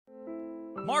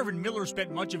Marvin Miller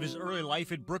spent much of his early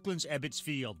life at Brooklyn's Ebbets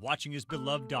Field, watching his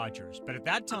beloved Dodgers. But at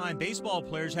that time, baseball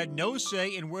players had no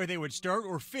say in where they would start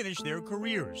or finish their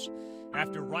careers.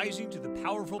 After rising to the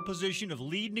powerful position of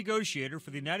lead negotiator for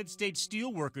the United States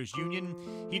Steelworkers Union,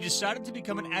 he decided to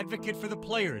become an advocate for the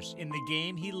players in the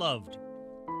game he loved.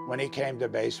 When he came to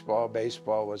baseball,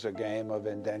 baseball was a game of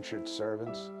indentured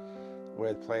servants,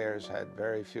 where players had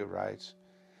very few rights.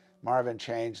 Marvin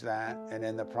changed that, and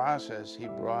in the process, he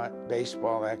brought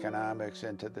baseball economics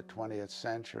into the 20th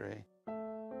century.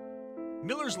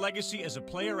 Miller's legacy as a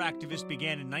player activist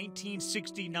began in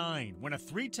 1969, when a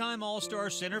three-time All-Star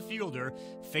center fielder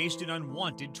faced an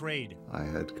unwanted trade. I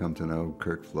had come to know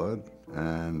Curt Flood,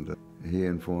 and he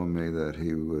informed me that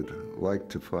he would like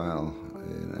to file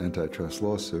an antitrust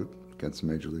lawsuit against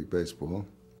Major League Baseball.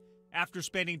 After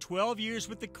spending 12 years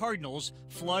with the Cardinals,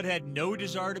 Flood had no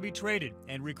desire to be traded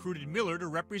and recruited Miller to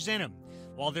represent him.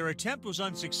 While their attempt was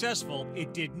unsuccessful,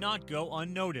 it did not go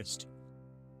unnoticed.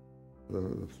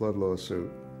 The Flood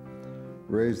lawsuit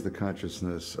raised the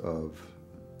consciousness of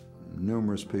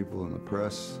numerous people in the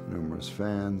press, numerous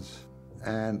fans,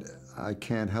 and I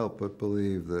can't help but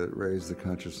believe that it raised the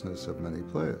consciousness of many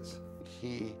players.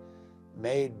 He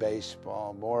made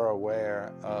baseball more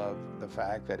aware of the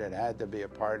fact that it had to be a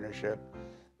partnership,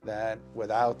 that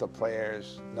without the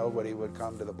players, nobody would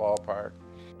come to the ballpark.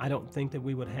 I don't think that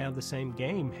we would have the same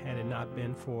game had it not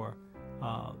been for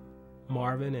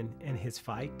Marvin and his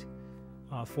fight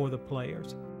for the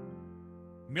players.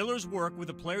 Miller's work with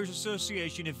the Players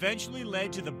Association eventually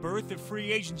led to the birth of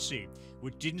free agency,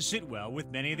 which didn't sit well with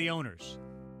many of the owners.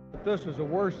 This is the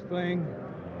worst thing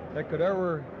that could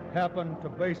ever happen to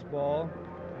baseball.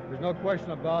 There's no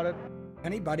question about it.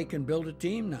 Anybody can build a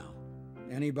team now.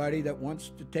 Anybody that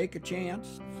wants to take a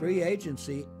chance. Free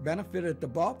agency benefited the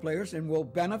ball players and will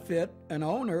benefit an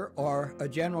owner or a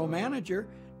general manager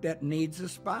that needs a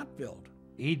spot filled.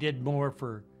 He did more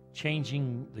for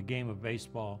changing the game of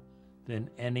baseball than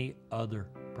any other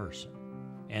person.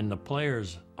 And the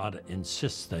players ought to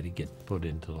insist that he get put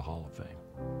into the Hall of Fame.